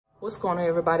What's going on,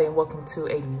 everybody, and welcome to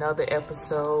another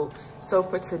episode. So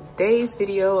for today's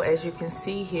video, as you can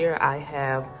see here, I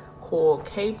have coiled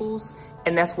cables,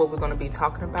 and that's what we're going to be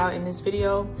talking about in this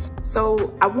video.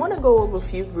 So I want to go over a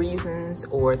few reasons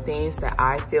or things that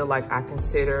I feel like I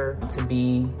consider to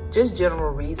be just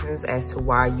general reasons as to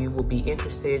why you will be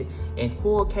interested in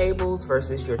coiled cables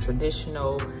versus your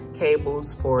traditional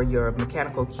cables for your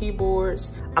mechanical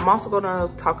keyboards. I'm also going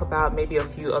to talk about maybe a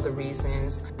few other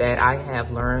reasons that I have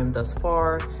learned thus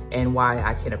far and why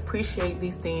I can appreciate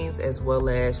these things, as well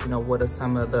as, you know, what are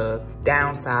some of the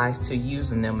downsides to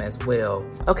using them as well.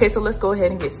 Okay, so let's go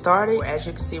ahead and get started. As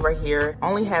you can see right here, I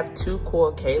only have 2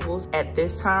 coiled cables at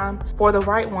this time. For the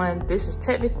right one, this is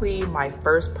technically my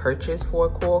first purchase for a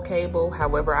coiled cable.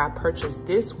 However, I purchased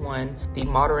this one, the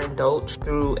Modern Dolch,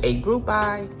 through a group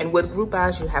buy. And with group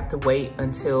buys, you have to wait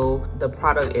until the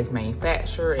product is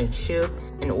manufactured and shipped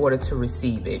in order to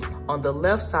receive it. On the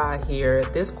left side here,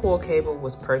 this coiled cable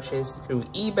was purchased through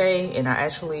eBay, and I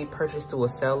actually purchased through a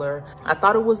seller. I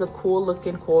thought it was a cool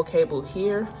looking coiled cable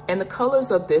here, and the colors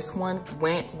of this one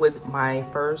went with my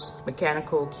first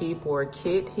mechanical keyboard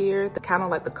kit here, kind of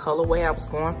like the colorway I was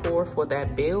going for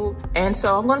that build. And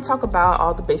so I'm going to talk about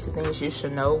all the basic things you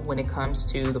should know when it comes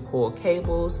to the coiled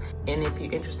cables, and if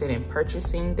you're interested in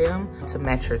purchasing them to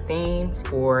match your theme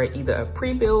for either a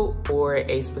pre-built or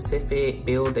a specific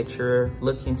build that you're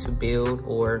looking to build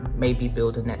or maybe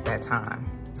building at that time.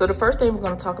 So the first thing we're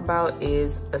going to talk about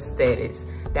is aesthetics.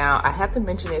 Now, I have to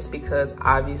mention this because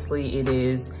obviously it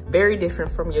is very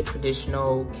different from your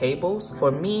traditional cables.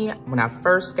 For me, when I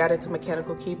first got into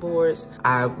mechanical keyboards,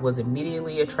 I was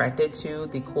immediately attracted to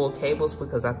the coiled cables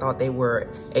because I thought they were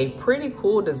a pretty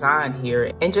cool design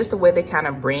here, and just the way they kind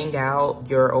of bring out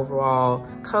your overall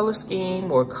color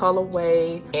scheme or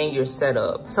colorway and your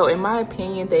setup. So in my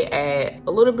opinion, they add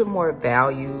a little bit more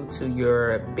value to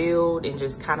your build and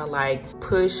just kind of like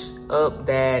push up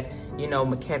that, you know,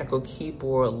 mechanical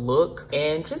keyboard look,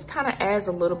 and just kind of adds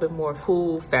a little bit more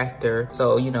cool factor.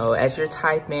 So, you know, as you're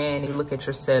typing, you look at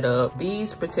your setup,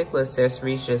 these particular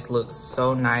accessories just look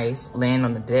so nice laying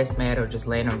on the desk mat or just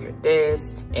laying on your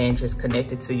desk and just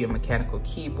connected to your mechanical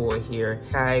keyboard here.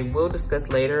 I will discuss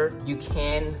later, you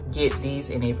can get these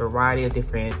in a variety of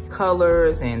different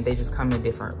colors, and they just come in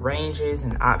different ranges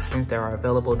and options that are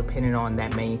available depending on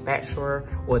that manufacturer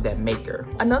or that maker.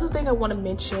 Another thing I want to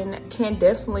mention, can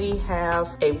definitely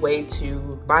have a way to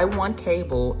buy one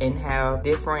cable and have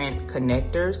different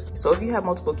connectors. So if you have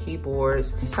multiple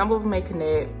keyboards, some of them may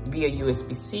connect via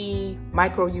USB-C,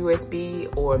 micro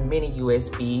USB, or mini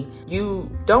USB.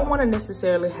 You don't want to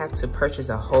necessarily have to purchase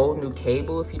a whole new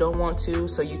cable if you don't want to.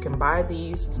 So you can buy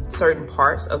these certain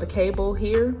parts of the cable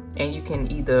here, and you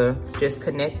can either just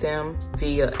connect them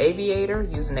via aviator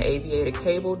using the aviator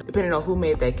cable, depending on who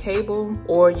made that cable,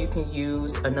 or you can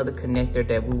use another connector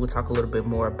that we will talk a little bit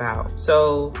more about.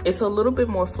 So it's a little bit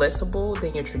more flexible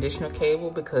than your traditional cable,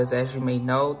 because as you may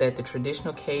know, that the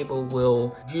traditional cable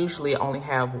will usually only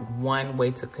have one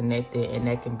way to connect it, and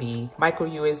that can be micro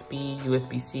USB,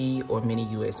 USB-C, or mini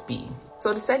USB.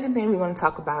 So the second thing we're going to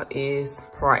talk about is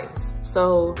price.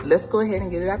 So let's go ahead and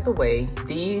get it out the way.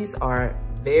 These are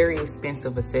very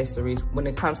expensive accessories when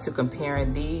it comes to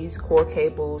comparing these coiled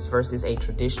cables versus a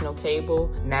traditional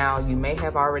cable. Now, you may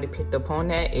have already picked up on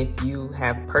that if you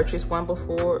have purchased one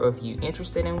before, or if you're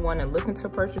interested in one and looking to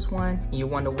purchase one, and you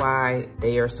wonder why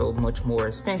they are so much more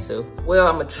expensive. Well,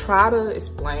 I'm gonna try to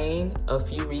explain a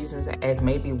few reasons as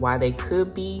maybe why they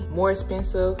could be more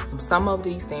expensive. Some of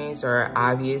these things are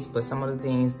obvious, but some of the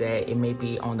things that it may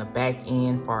be on the back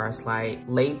end, far as like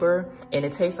labor, and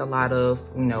it takes a lot of,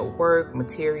 you know, work,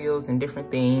 materials, and different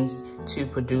things to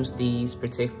produce these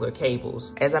particular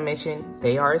cables. As I mentioned,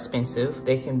 they are expensive.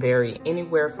 They can vary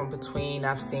anywhere from between,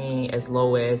 I've seen as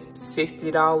low as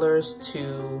 $60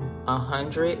 to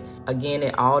 $100. Again,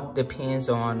 it all depends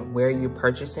on where you're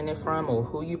purchasing it from or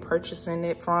who you're purchasing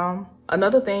it from.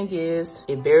 Another thing is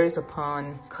it varies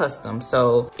upon custom.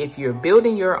 So if you're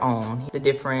building your own, the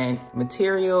different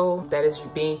material that is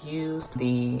being used,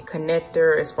 the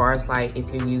connector, as far as like if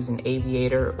you're using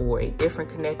aviator or a different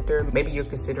connector, maybe you're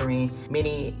considering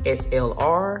mini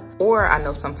XLR, or I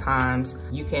know sometimes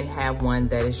you can have one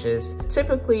that is just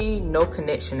typically no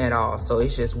connection at all. So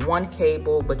it's just one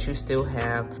cable, but you still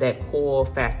have that coil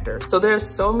factor. So there's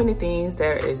so many things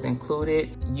that is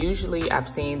included. Usually I've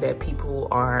seen that people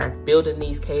are building building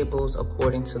these cables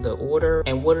according to the order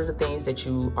and what are the things that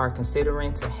you are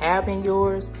considering to have in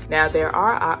yours. Now, there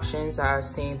are options I've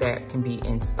seen that can be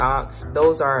in stock.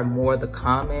 Those are more the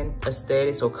common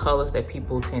aesthetics or colors that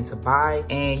people tend to buy,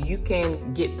 and you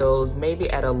can get those maybe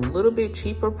at a little bit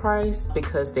cheaper price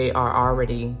because they are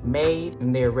already made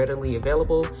and they're readily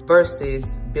available,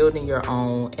 versus building your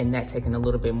own and that taking a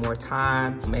little bit more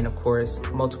time and of course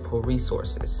multiple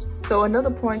resources. So another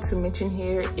point to mention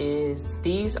here is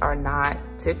these are not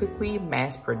typically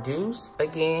mass produced.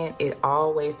 Again, it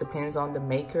always depends on the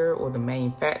maker or the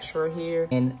manufacturer here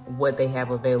and what they have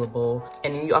available.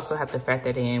 And then you also have to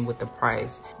factor that in with the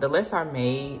price. The less are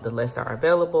made, the less are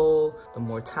available, the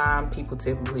more time people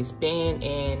typically spend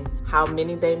in how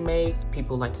many they make.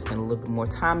 People like to spend a little bit more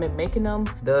time in making them,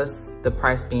 thus the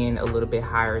price being a little bit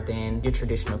higher than your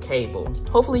traditional cable.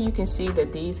 Hopefully you can see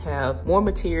that these have more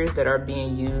materials that are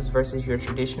being used versus your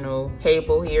traditional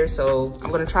cable here. So I'm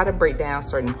going to try to break down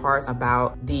certain parts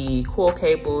about the coil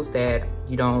cables that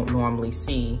you don't normally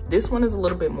see. This one is a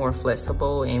little bit more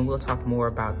flexible and we'll talk more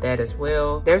about that as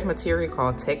well. There's material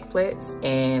called TechFlex,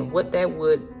 and what that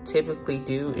would typically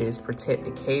do is protect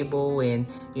the cable, and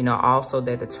also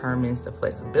that determines the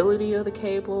flexibility of the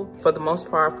cable. For the most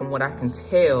part, from what I can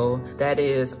tell, that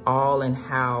is all in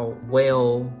how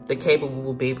well the cable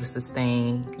will be able to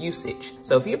sustain usage.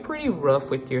 So if you're pretty rough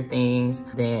with your things,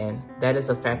 then that is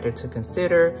a factor to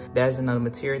consider. That's another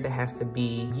material that has to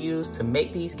be used to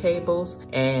make these cables.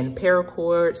 And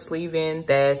paracord sleeving,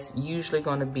 that's usually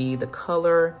going to be the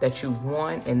color that you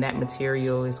want, and that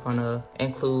material is going to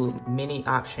include many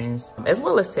options, as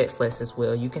well as TechFlex as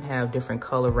well. You can have different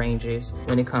color ranges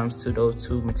when it comes to those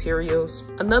two materials.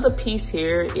 Another piece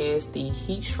here is the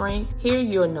heat shrink. Here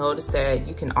you'll notice that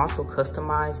you can also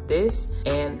customize this,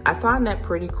 and I find that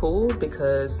pretty cool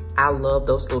because I love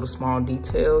those little small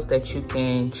details that you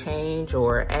can change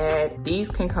or add. These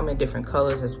can come in different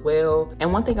colors as well.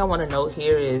 And one thing I want to note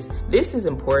here is this is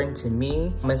important to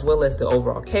me as well as the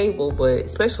overall cable, but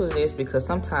especially this because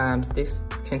sometimes this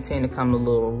can tend to come a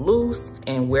little loose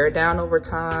and wear down over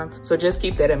time. So just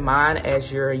keep that in mind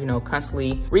as you're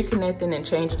constantly reconnecting and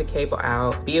changing the cable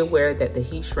out. Be aware that the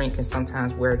heat shrink can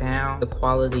sometimes wear down. The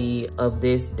quality of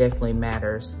this definitely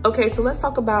matters. Okay, so let's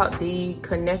talk about the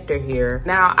connector here.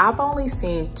 Now, I've only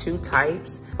seen two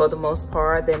types for the most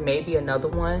part. There may be another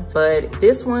one, but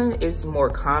this one is more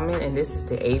common, and this is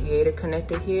the aviator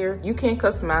connector here. You can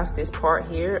customize this part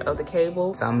here of the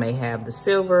cable. Some may have the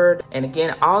silver, and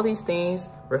again, all these things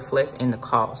reflect in the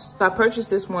cost. So I purchased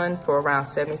this one for around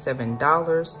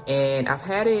 $77, and I've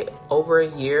had it over a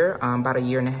year, about a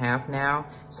year and a half now.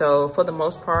 So for the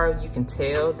most part, you can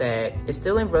tell that it's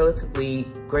still in relatively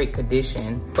great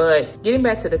condition. But getting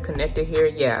back to the connector here,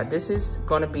 yeah, this is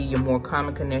going to be your more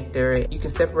common connector. You can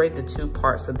separate the two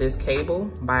parts of this cable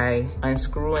by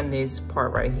unscrewing this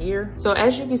part right here. So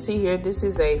as you can see here, this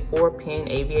is a 4-pin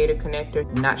aviator connector.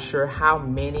 I'm not sure how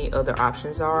many other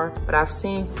options are, but I've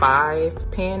seen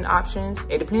 5-pin options.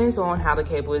 It depends on how the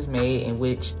cable is made and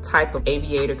which type of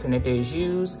aviator connector is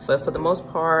used. But for the most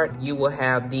part, you will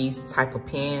have these type of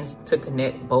pins to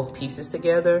connect both pieces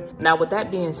together. Now, with that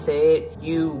being said,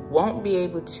 you won't be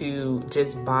able to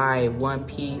just buy one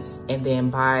piece and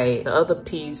then buy the other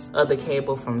piece of the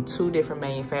cable from two different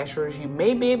manufacturers. You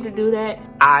may be able to do that.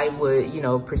 I would,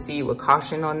 proceed with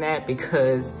caution on that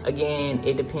because, again,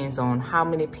 it depends on how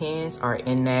many pins are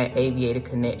in that aviator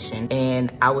connection.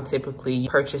 And I would typically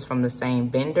purchase from the same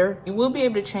vendor. You will be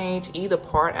able to change either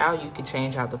part out. You can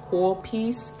change out the coil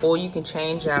piece, or you can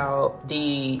change out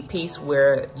the piece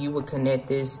where you would connect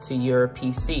this to your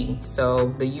PC.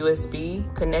 So the USB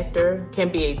connector can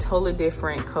be a totally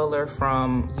different color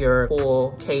from your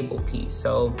coil cable piece.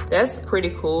 So that's pretty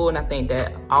cool, and I think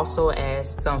that also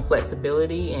adds some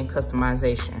flexibility and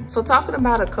customization. So talking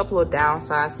about a couple of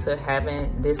downsides to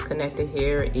having this connector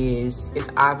here is it's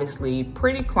obviously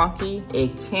pretty clunky.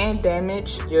 It can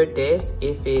damage your desk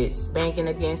if it's banging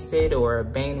against it or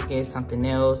banging against something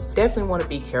else. Definitely want to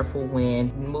be careful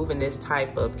when moving this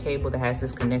type of cable that has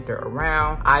this connector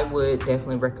around. I would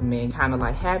definitely recommend kind of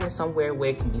like having somewhere where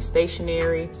it can be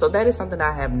stationary. So that is something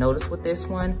I have noticed with this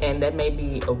one, and that may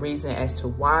be a reason as to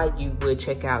why you would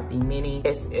check out the mini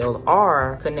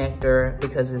SLR connector,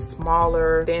 because it's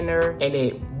smaller, thinner, and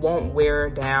it won't wear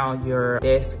down your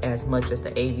desk as much as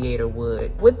the Aviator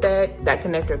would. With that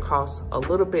connector costs a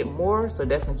little bit more, so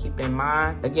definitely keep in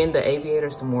mind. Again, the Aviator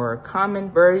is the more common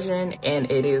version,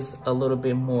 and it is a little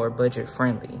bit more budget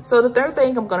friendly. So the third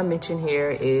thing I'm gonna mention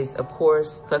here is, of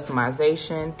course,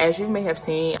 customization. As you may have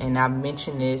seen, and I've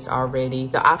mentioned this already,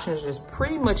 the options are just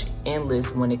pretty much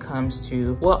endless when it comes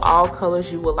to what all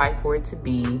colors you would like for it to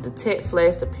be, the tech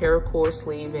flex, the paracord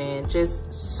sleeving,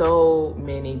 just so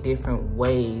many different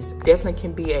ways. Definitely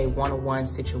can be a one-on-one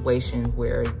situation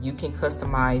where you can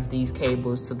customize these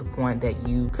cables to the point that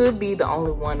you could be the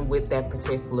only one with that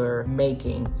particular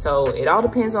making. So it all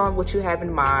depends on what you have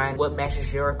in mind, what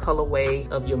matches your colorway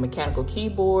of your mechanical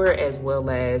keyboard, as well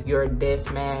as your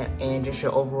desk mat and just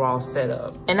your overall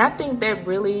setup. And I think that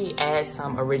really adds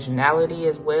some originality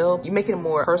as well. You make it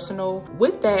more personal.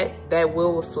 With that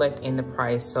will reflect in the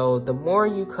price. So the more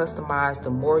you customize, the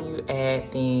more you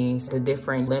add things, the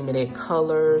different limited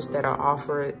colors that are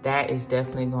offered, that is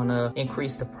definitely gonna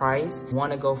increase the price.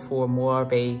 Want to go for more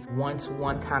of a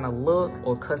one-to-one kind of look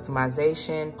or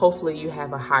customization, hopefully you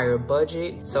have a higher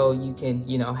budget so you can,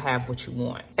 you know, have what you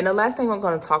want. And the last thing I'm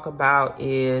going to talk about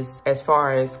is, as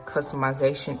far as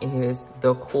customization, is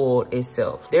the Coiled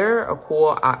itself. There are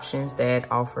coil options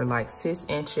that offer like 6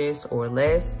 inches or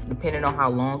less, depending on how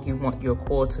long you want your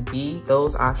coil to be.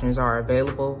 Those options are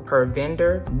available per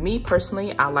vendor. Me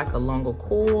personally, I like a longer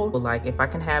coil, but like if I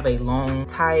can have a long,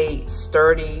 tight,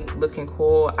 sturdy looking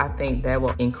coil, I think that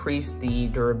will increase the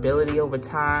durability over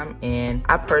time. And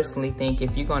I personally think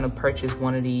if you're going to purchase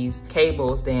one of these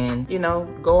cables, then, you know,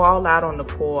 go all out on the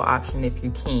coil option if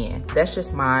you can. That's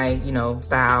just my, you know,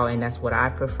 style, and that's what I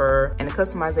prefer. And the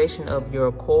customization of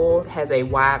your coil has a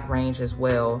wide range as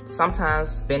well.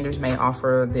 Sometimes vendors may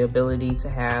offer the ability to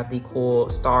have the coil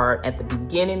start at the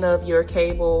beginning of your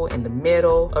cable, in the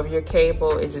middle of your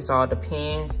cable. It just all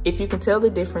depends. If you can tell the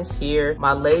difference here,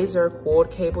 my laser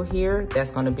coiled cable here,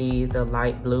 that's going to be the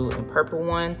light blue and purple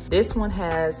one. This one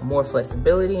has more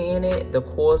flexibility in it. The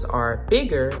coils are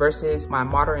bigger versus my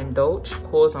modern Dolce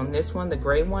coils on this one. The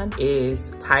gray one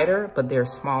is tighter, but they're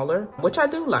smaller, which I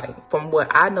do like. From what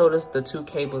I noticed, the two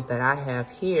cables that I have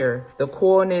here, the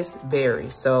coilness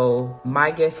varies. So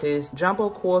my guess is jumbo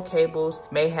coil cables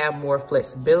may have more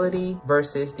flexibility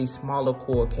versus the smaller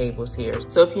coil cables here.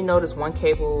 So if you notice one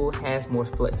cable has more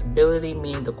flexibility,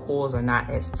 meaning the coils are not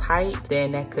as tight,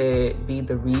 then that could be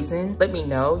the reason. Let me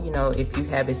know, you know, if you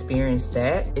have experienced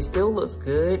that. It still looks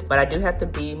good, but I do have to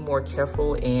be more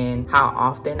careful in how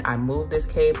often I move this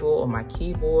cable on my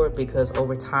keyboard, because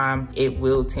over time it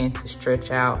will tend to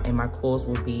stretch out and my coils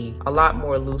will be a lot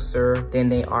more looser than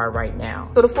they are right now.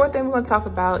 So the fourth thing we're going to talk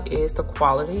about is the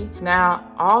quality.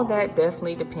 Now, all that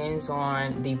definitely depends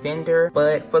on the vendor,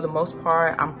 but for the most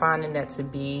part, I'm finding that to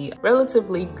be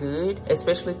relatively good,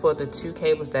 especially for the two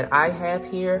cables that I have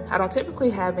here. I don't typically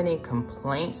have any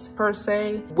complaints per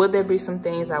se. Would there be some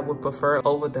things I would prefer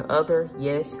over the other?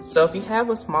 Yes. So if you have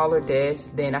a smaller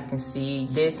desk, then I can see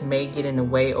this may get in the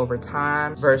way over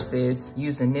time versus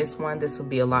using this one. This will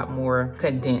be a lot more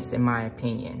condensed in my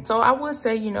opinion. So I would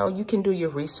say, you know, you can do your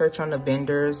research on the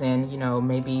vendors and, you know,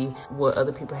 maybe what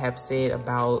other people have said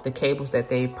about the cables that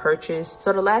they purchased.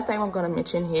 So the last thing I'm going to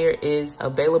mention here is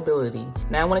availability.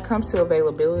 Now, when it comes to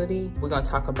availability, we're going to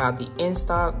talk about the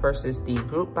in-stock versus the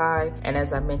group buy. And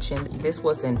as I mentioned, this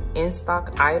was an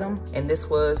in-stock item and this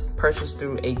was purchased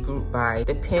through a group buy.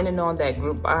 Depending on that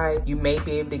group buy, you may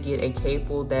be able to get a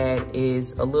cable that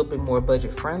is a little bit more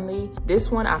budget friendly. This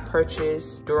one I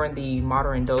purchased during the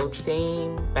Modern Dolce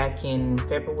theme back in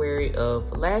February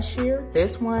of last year.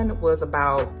 This one was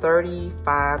about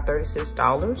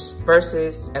 $36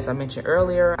 versus, as I mentioned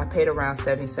earlier, I paid around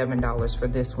 $77 for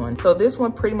this one. So this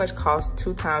one pretty much cost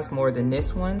 2 times more than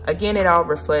this one. Again, it all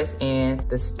reflects in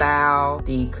the style,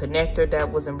 the connector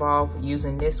that was involved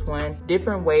using this one,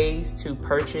 different ways to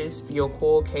purchase your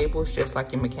coil cables, just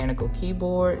like your mechanical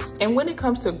keyboards. And when it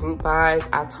comes to group buys,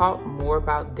 I talk more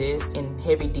about this in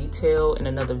heavy detail in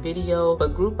another video,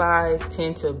 but group buys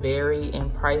tend to vary in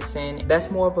pricing.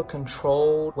 That's more of a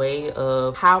controlled way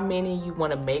of how many you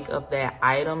want to make of that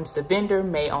items. The vendor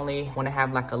may only want to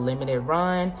have like a limited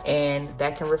run, and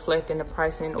that can reflect in the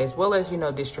pricing, as well as, you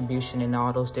know, distribution and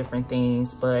all those different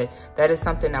things. But that is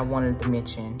something I wanted to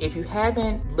mention. If you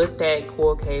haven't looked at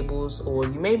coil cables, or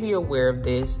you may be aware of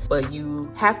this, but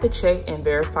you have to check and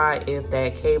verify if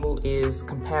that cable is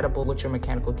compatible with your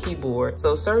mechanical keyboard.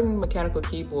 So certain mechanical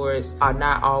keyboards are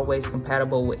not always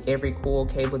compatible with every coil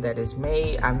cable that is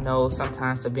made. I know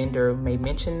sometimes the vendor may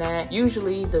mention that.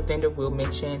 Usually the vendor will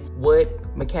mention what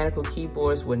mechanical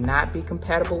keyboards would not be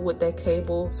compatible with that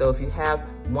cable. So if you have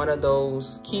one of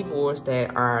those keyboards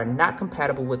that are not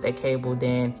compatible with that cable,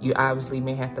 then you obviously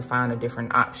may have to find a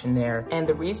different option there. And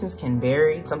the reasons can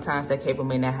vary. Sometimes that cable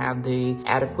may not have the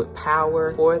adequate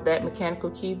power for that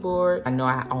mechanical keyboard. I know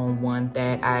I own one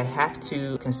that I have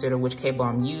to consider which cable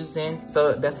I'm using.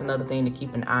 So that's another thing to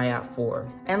keep an eye out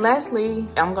for. And lastly,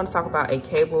 I'm going to talk about a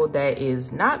cable that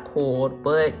is not coiled,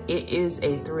 but it is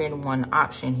a 3-in-1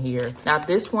 option here. Now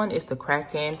this one is the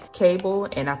Kraken cable,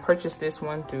 and I purchased this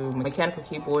one through Mechanical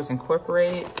Keyboards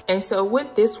Incorporated. And so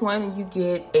with this one, you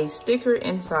get a sticker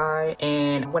inside.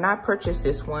 And when I purchased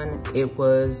this one, it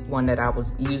was one that I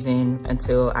was using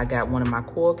until I got one of my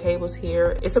coil cables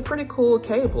here. It's a pretty cool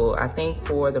cable. I think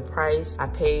for the price, I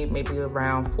paid maybe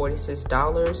around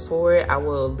 $46 for it. I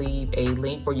will leave a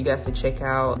link for you guys to check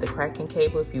out the Kraken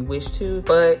cable if you wish to.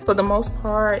 But for the most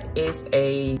part, it's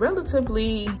a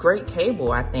relatively great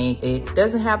cable. I think it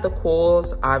doesn't have the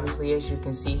coils, obviously, as you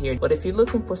can see here. But if you're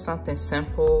looking for something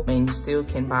simple, and you still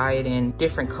can buy it in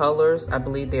different colors, I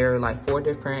believe there are like 4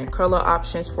 different color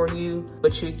options for you,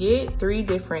 but you get 3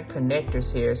 different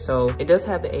connectors here. So it does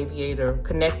have the aviator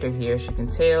connector here, as you can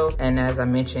tell. And as I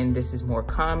mentioned, this is more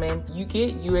common. You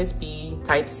get USB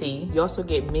Type-C. You also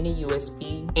get mini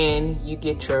USB, and you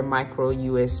get your micro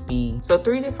USB. So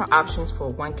 3 different options for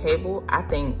one cable. I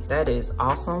think that is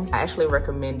awesome. I actually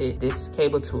recommended this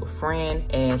cable to a friend,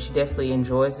 and she definitely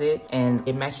enjoys it, and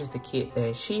it matches the kit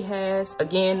that she has.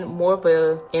 Again, more of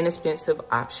a inexpensive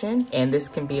option, and this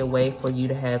can be a way for you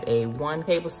to have a one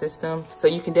cable system. So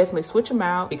you can definitely switch them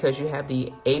out because you have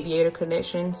the aviator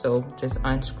connection. So just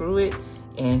unscrew it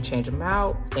and change them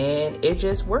out, and it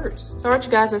just works. So all right, you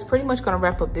guys, that's pretty much gonna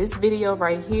wrap up this video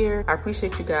right here. I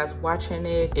appreciate you guys watching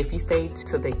it. If you stayed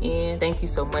to the end, thank you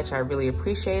so much. I really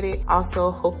appreciate it.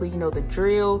 Also, hopefully you know the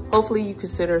drill. Hopefully you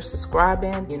consider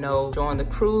subscribing, you know, join the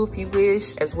crew if you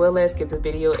wish, as well as give the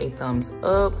video a thumbs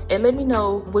up and let me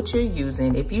know what you're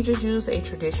using. If you just use a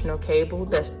traditional cable,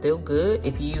 that's still good.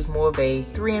 If you use more of a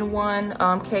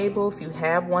 3-in-1 cable, if you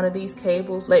have one of these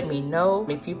cables, let me know.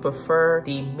 If you prefer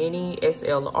the mini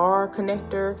SLR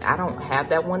connector, I don't have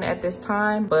that one at this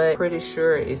time, but pretty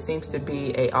sure it seems to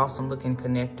be a awesome looking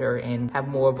connector and have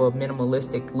more of a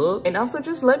minimalistic look. And also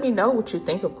just let me know what you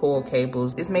think of coil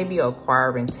cables. This may be an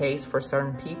acquiring taste for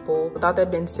certain people. With all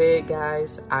that being said,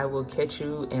 guys, I will catch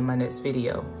you in my next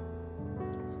video.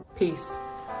 Peace.